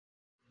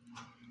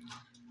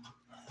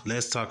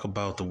Let's talk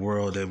about the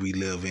world that we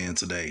live in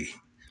today.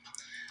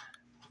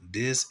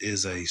 This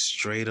is a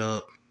straight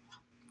up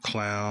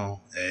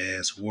clown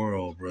ass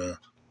world, bruh.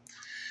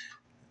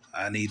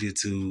 I need to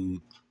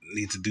do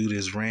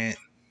this rant,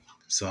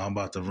 so I'm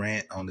about to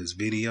rant on this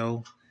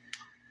video.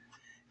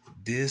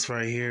 This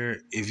right here,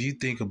 if you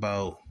think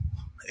about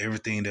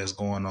everything that's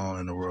going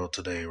on in the world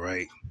today,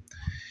 right?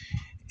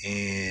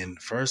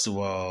 And first of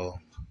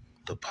all,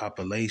 the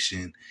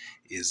population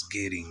is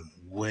getting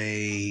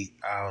way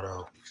out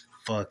of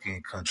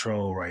fucking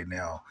control right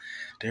now.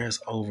 There's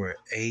over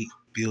 8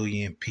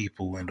 billion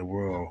people in the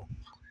world.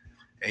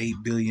 8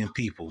 billion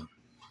people.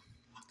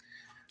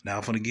 Now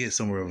I'm gonna get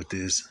somewhere with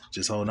this.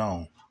 Just hold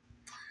on.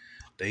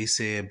 They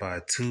said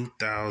by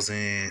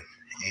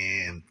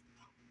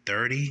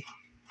 2030,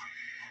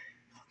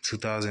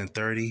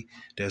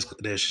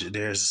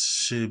 there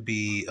should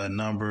be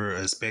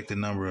expected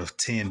number of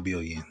 10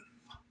 billion.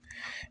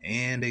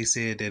 And they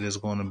said that it's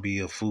going to be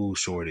a food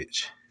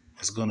shortage.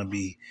 It's going to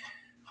be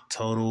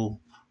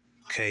total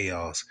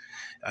chaos.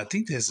 I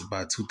think that's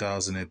by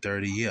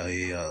 2030.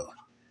 Yeah.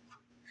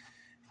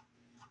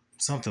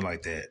 Something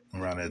like that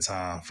around that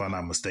time, if I'm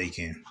not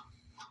mistaken.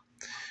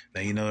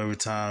 Now, every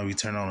time we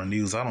turn on the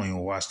news, I don't even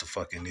watch the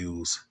fucking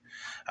news.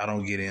 I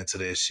don't get into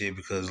that shit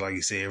because, like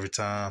you say, every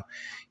time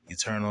you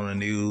turn on the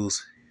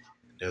news,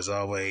 there's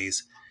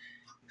always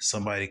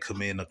somebody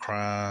committing a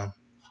crime,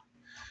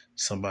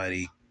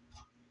 somebody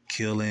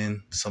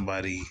killing,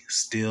 somebody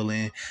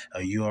stealing.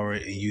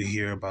 You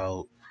hear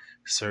about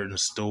certain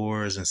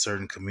stores and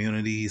certain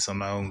communities. I'm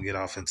not gonna get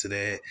off into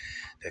that.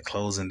 They're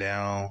closing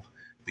down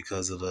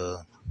because of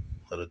the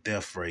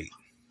death rate.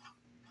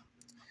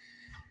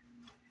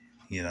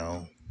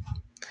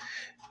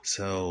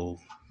 So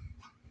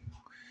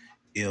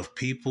if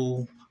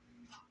people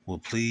will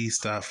please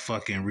stop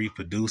fucking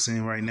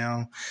reproducing right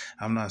now,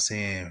 I'm not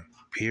saying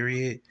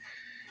period.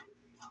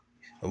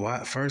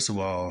 Why? First of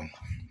all,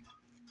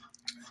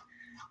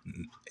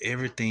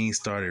 everything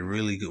started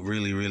really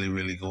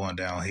going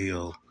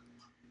downhill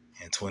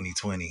in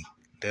 2020.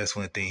 That's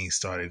when things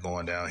started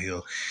going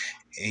downhill.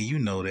 And you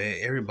know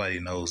that. Everybody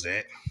knows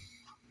that.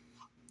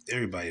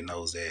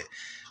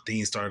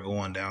 Things started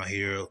going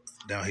downhill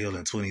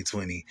in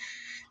 2020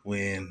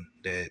 when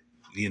that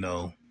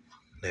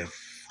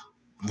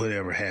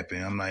whatever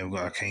happened.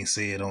 I can't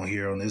say it on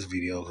here on this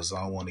video because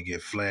I don't want to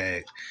get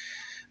flagged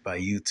by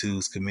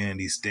YouTube's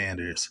community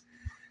standards.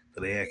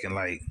 But they acting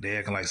like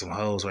some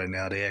hoes right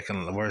now. They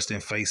acting worse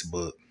than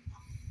Facebook.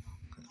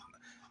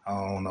 I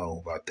don't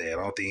know about that.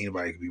 I don't think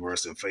anybody can be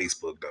worse than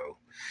Facebook though.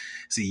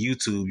 See,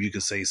 YouTube, you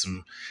can say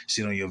some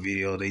shit on your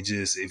video.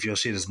 If your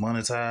shit is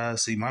monetized,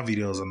 see, my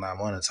videos are not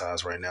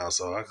monetized right now,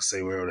 so I can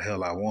say whatever the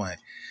hell I want.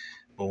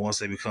 But once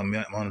they become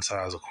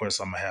monetized, of course,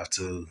 I'm gonna have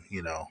to,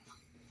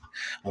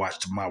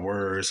 watch my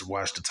words,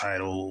 watch the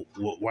title,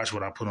 watch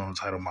what I put on the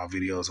title of my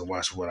videos, and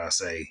watch what I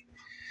say.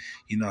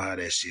 You know how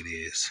that shit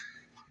is.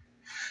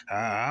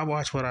 I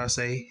watch what I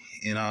say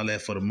and all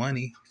that for the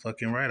money.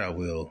 Fucking right, I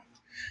will.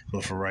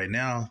 But for right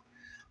now,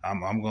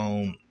 I'm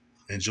gonna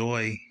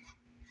enjoy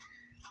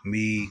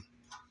me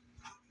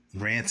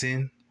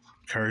ranting,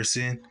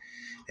 cursing,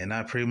 and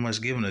not pretty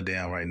much giving a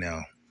damn right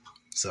now.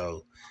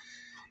 So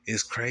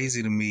it's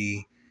crazy to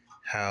me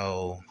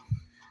how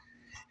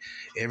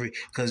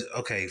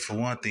for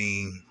one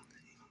thing,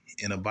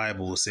 in the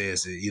Bible it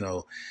says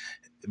that,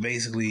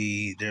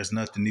 basically there's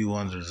nothing new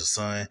under the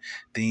sun.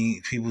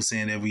 People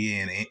saying that we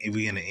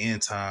in the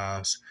end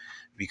times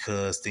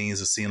because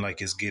things are seem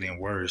like it's getting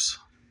worse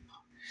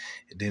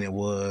than it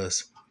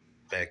was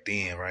back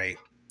then, right?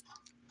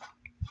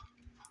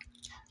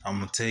 I'm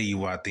gonna tell you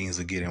why things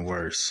are getting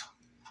worse.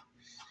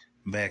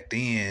 Back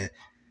then,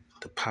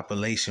 the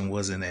population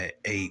wasn't at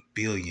 8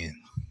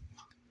 billion.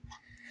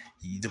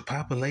 The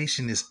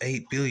population is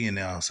 8 billion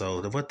now.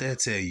 So what that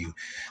tell you?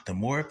 The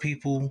more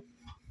people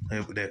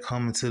that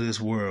come into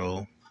this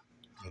world,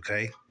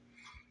 okay,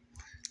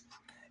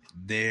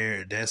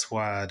 that's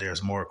why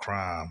there's more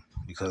crime,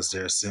 because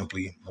there's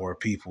simply more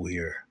people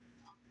here.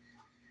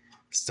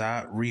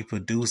 Stop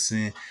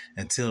reproducing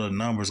until the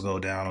numbers go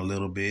down a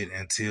little bit,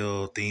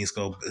 until things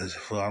go.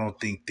 Well, I don't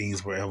think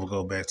things will ever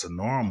go back to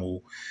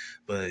normal,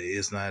 but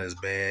it's not as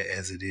bad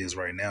as it is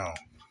right now.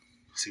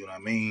 See what I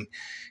mean?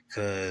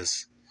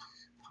 Because,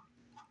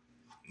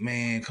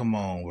 man, come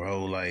on,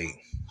 bro. Like,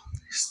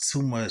 it's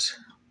too much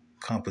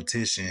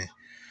competition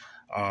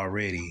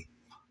already,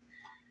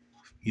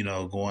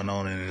 going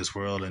on in this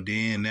world. And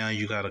then now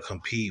you got to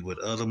compete with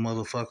other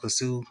motherfuckers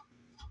too.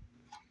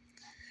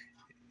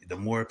 The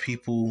more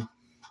people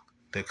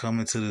that come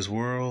into this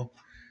world,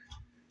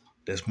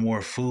 there's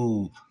more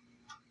food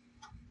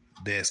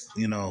that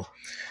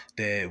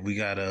we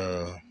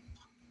gotta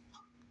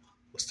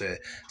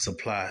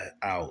supply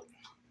out.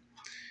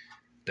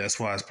 That's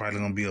why it's probably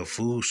gonna be a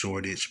food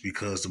shortage,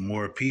 because the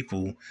more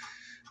people,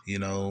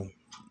 the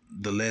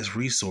less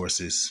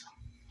resources.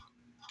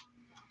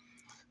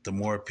 The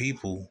more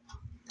people,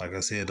 like I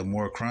said, the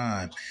more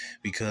crime,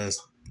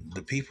 because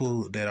the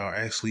people that are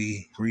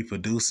actually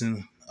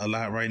reproducing a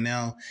lot right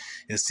now,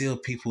 it's still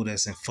people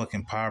that's in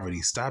fucking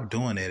poverty. Stop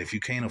doing that. If you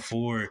can't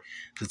afford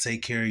to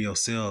take care of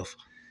yourself,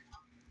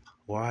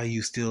 why are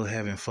you still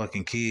having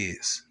fucking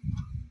kids?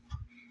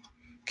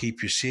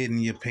 Keep your shit in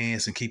your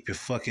pants and keep your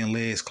fucking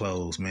legs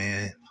closed,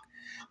 man.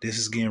 This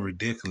is getting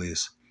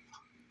ridiculous.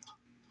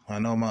 I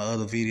know my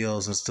other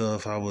videos and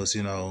stuff, I was,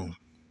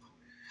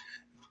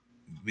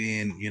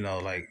 being,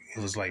 like,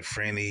 it was like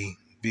friendly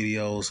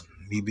videos,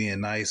 me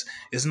being nice.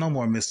 It's no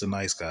more Mr.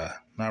 Nice Guy.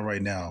 Not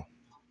right now.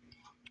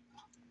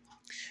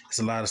 It's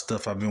a lot of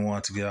stuff I've been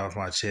wanting to get off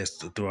my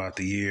chest throughout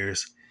the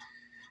years.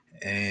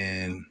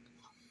 And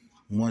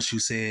once you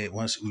say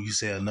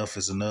enough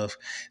is enough,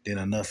 then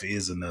enough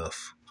is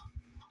enough.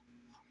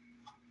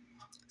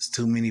 It's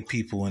too many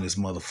people in this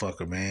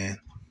motherfucker, man.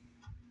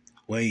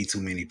 Way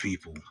too many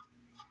people.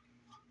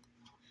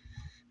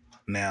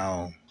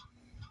 Now,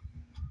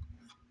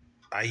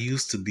 I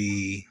used to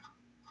be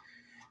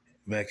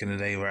back in the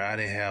day where I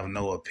didn't have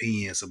no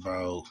opinions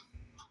about,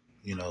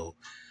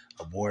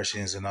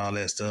 abortions and all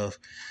that stuff.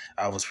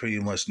 I was pretty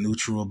much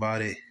neutral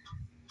about it.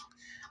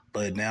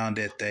 But now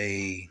that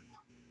they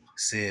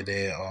said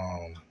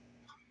that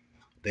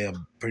they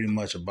pretty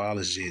much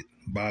abolish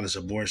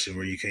abortion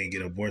where you can't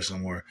get abortion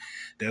no more,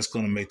 that's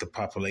gonna make the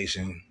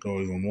population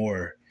grow even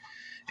more.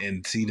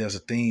 And see, that's the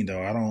thing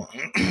though. I don't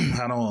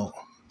I don't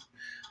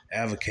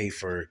advocate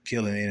for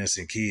killing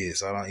innocent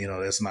kids. I don't,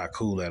 that's not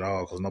cool at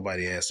all because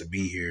nobody has to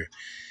be here.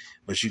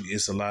 But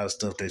it's a lot of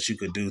stuff that you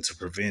could do to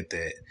prevent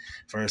that.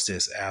 First,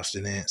 there's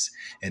abstinence,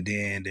 and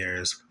then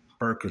there's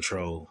birth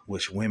control,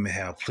 which women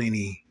have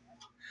plenty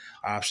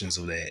options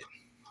of that.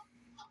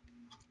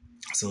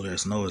 So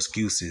there's no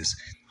excuses.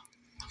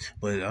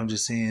 But I'm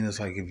just saying, it's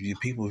like if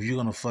you're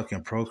gonna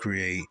fucking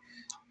procreate,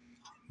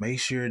 make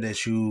sure that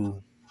if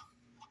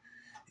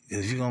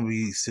you're gonna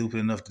be stupid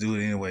enough to do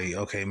it anyway,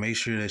 okay, make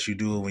sure that you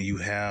do it when you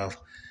have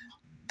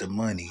the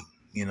money,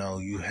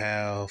 you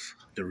have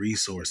the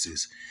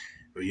resources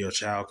where your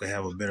child can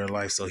have a better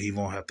life so he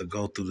won't have to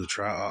go through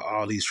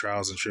all these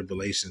trials and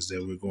tribulations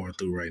that we're going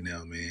through right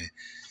now, man.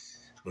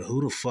 But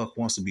who the fuck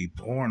wants to be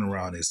born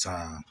around this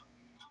time?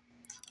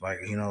 Like,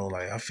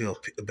 I feel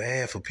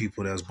bad for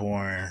people that's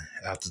born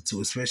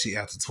especially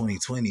after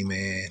 2020,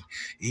 man.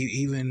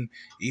 Even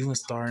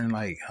starting,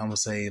 like, I'm gonna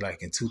say,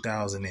 like, in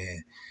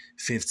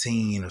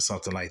 2015 or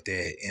something like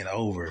that and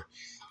over.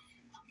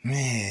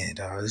 Man,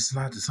 dog, it's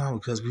not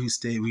because we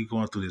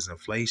going through this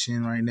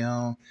inflation right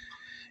now.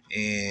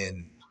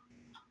 And,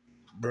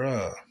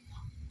 bruh,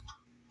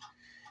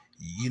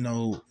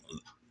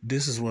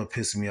 this is what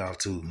pisses me off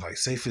too. Like,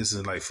 say for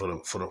instance, like for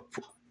the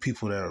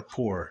people that are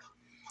poor,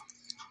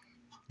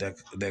 that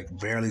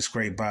barely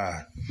scrape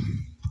by.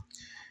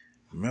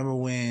 Remember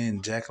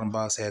when Jack in the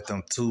Box had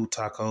them 2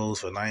 tacos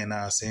for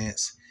 99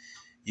 cents?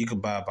 You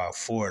could buy about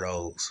 4 of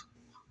those.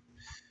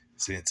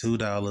 Spend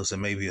 $2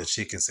 and maybe a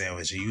chicken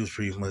sandwich, and you was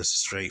pretty much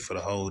straight for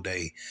the whole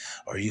day.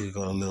 Or you could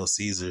go to Little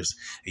Caesars,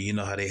 and you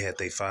know how they had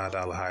their $5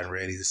 hot and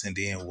ready's, and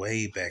then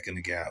way back in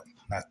the gap,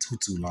 not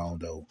too long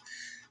though,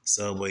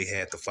 Subway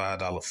had the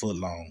 $5 foot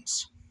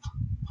longs.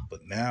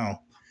 But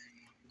now,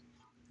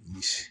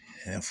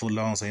 and foot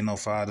longs ain't no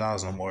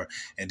 $5 no more.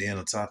 And then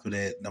on top of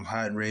that, them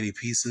hot and ready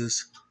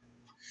pieces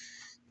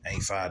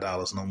ain't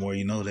 $5 no more.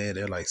 You know that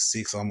they're like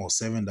 $6,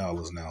 almost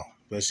 $7 now,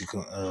 especially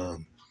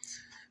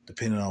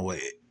depending on what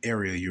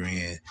area you're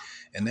in.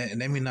 And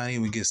let me not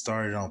even get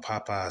started on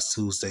Popeye's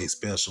Tuesday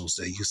specials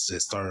that used to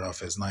start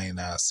off as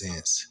 99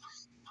 cents.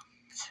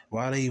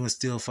 Why are they even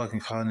still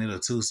fucking calling it a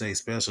Tuesday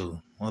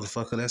special?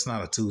 Motherfucker, that's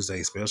not a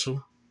Tuesday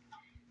special.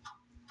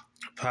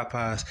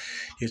 Popeye's,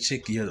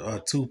 your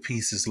 2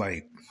 pieces,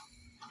 like,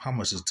 how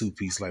much is 2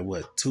 piece? Like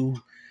what,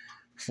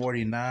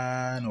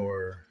 $2.49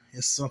 or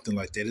it's something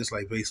like that. It's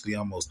like basically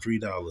almost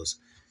 $3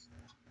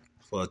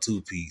 for a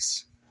 2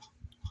 piece.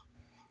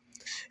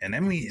 And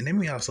let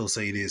me also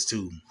say this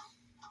too,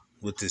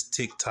 with this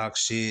TikTok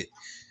shit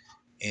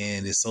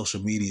and this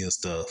social media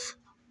stuff.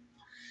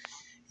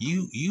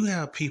 You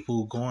have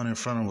people going in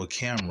front of a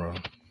camera.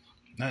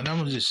 Now I'm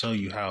gonna just show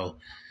you how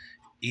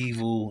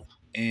evil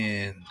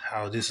and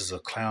how this is a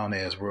clown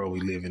ass world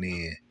we living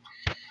in.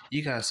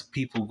 You got some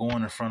people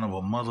going in front of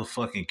a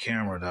motherfucking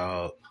camera,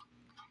 dog,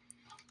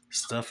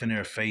 stuffing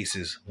their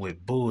faces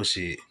with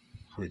bullshit,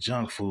 with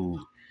junk food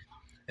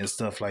and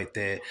stuff like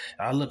that.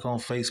 I look on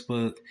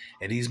Facebook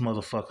and these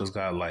motherfuckers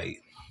got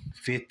like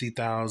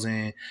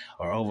 50,000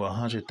 or over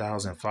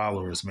 100,000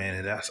 followers, man.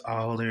 And that's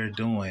all they're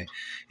doing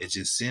is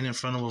just sitting in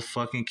front of a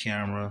fucking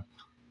camera,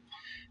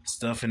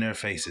 stuffing their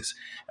faces.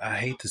 I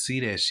hate to see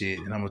that shit,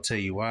 and I'm gonna tell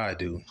you why I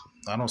do.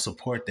 I don't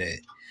support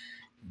that.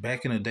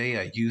 Back in the day,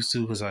 I used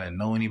to because I didn't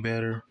know any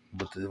better.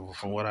 But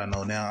from what I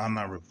know now, I'm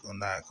not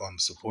going to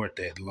support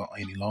that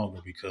any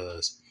longer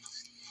because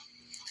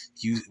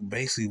you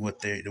basically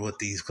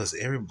because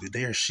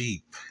they're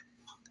sheep,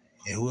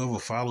 and whoever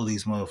follow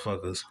these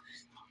motherfuckers,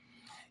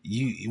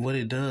 what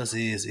it does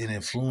is it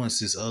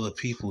influences other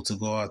people to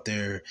go out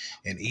there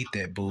and eat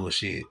that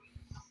bullshit.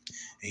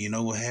 And you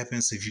know what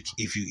happens if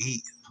you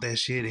eat that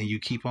shit and you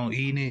keep on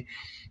eating it,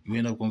 you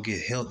end up gonna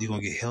get health. You're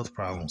gonna get health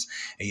problems.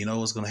 And you know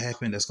what's gonna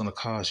happen? That's gonna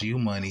cost you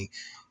money,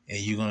 and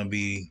you're gonna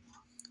be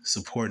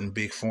supporting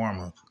big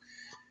pharma,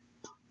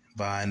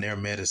 buying their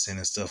medicine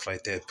and stuff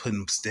like that,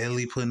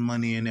 steadily putting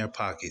money in their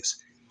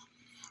pockets.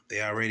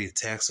 They already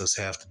tax us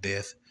half to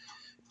death.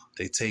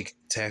 They take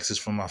taxes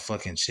from my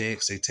fucking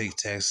checks. They take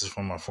taxes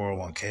from my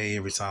 401k.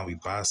 Every time we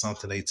buy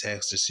something, they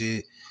tax the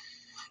shit.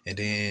 And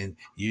then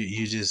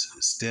you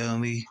just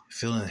steadily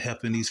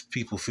helping these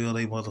people fill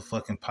their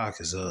motherfucking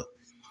pockets up.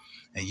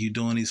 And you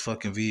doing these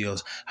fucking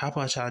videos. How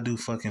about y'all do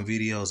fucking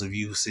videos of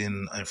you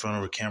sitting in front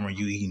of a camera,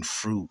 you eating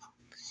fruit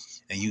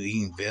and you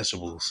eating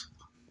vegetables?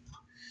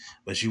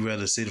 But you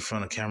rather sit in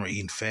front of camera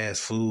eating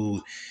fast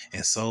food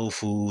and soul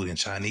food and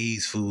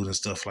Chinese food and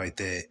stuff like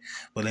that.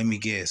 But let me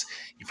guess,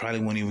 you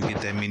probably won't even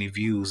get that many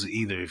views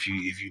either if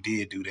you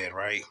did do that,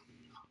 right?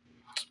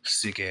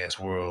 Sick ass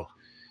world.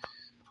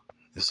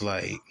 It's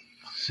like,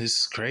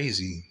 this is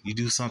crazy. You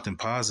do something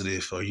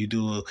positive or you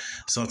do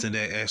something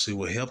that actually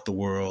will help the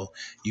world,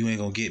 you ain't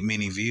gonna get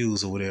many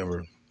views or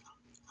whatever.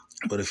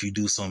 But if you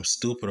do something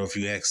stupid or if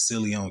you act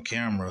silly on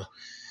camera,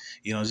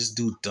 just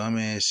do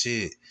dumbass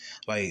shit.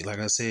 Like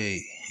I said,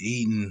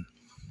 eating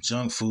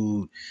junk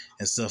food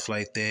and stuff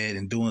like that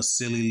and doing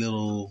silly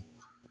little,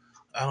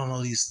 I don't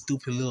know, these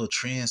stupid little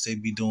trends they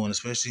be doing,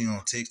 especially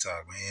on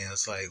TikTok, man.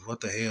 It's like,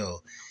 what the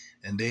hell?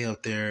 And they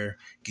up there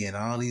getting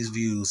all these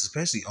views,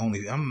 especially don't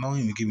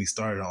even get me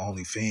started on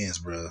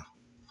OnlyFans, bro.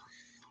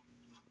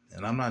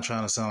 And I'm not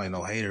trying to sound like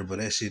no hater, but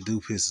that shit do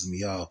pisses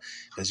me off.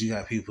 Because you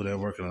got people that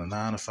working a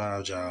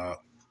 9-to-5 job,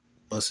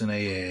 busting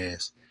their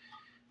ass,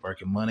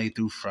 working Monday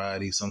through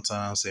Friday,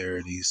 sometimes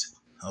Saturdays,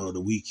 or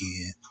the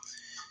weekend.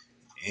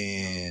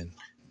 And,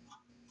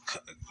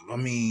 I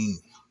mean,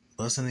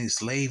 busting and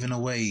slaving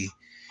away.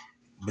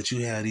 But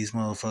you have these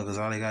motherfuckers,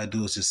 all they gotta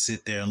do is just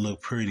sit there and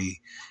look pretty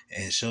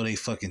and show they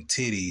fucking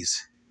titties.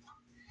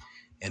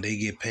 And they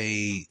get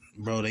paid,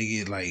 bro,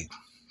 they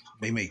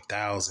make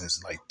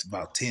thousands, like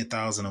about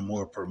 10,000 or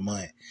more per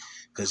month.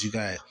 Because you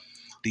got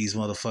these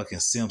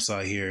motherfucking simps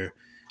out here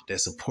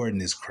that supporting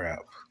this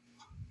crap.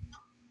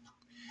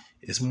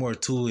 It's more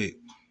to it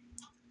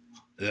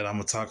that I'm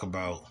gonna talk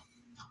about.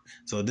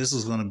 So this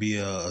is gonna be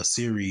a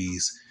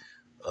series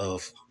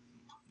of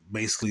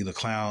basically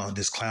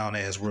this clown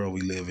ass world we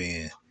live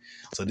in.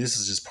 So this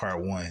is just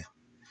part 1.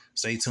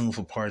 Stay tuned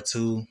for part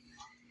 2,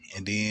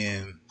 and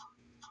then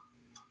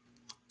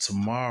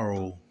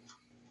tomorrow,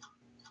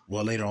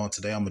 well, later on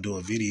today, I'm gonna do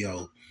a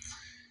video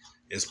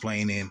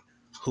explaining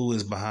who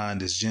is behind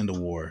this gender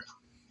war,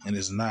 and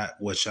it's not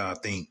what y'all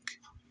think.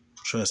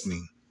 Trust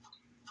me.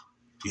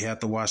 You have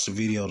to watch the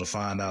video to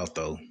find out,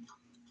 though.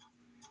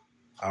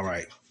 All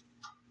right.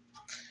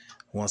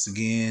 Once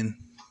again,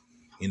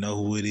 you know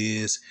who it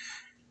is.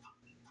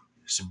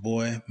 It's your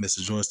boy, Mr.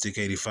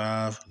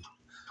 Joystick85.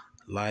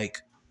 Like,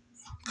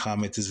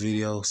 comment this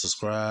video,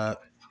 subscribe,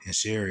 and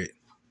share it.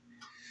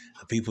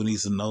 The people need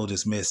to know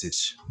this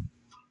message.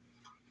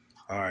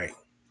 All right.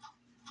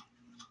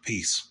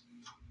 Peace.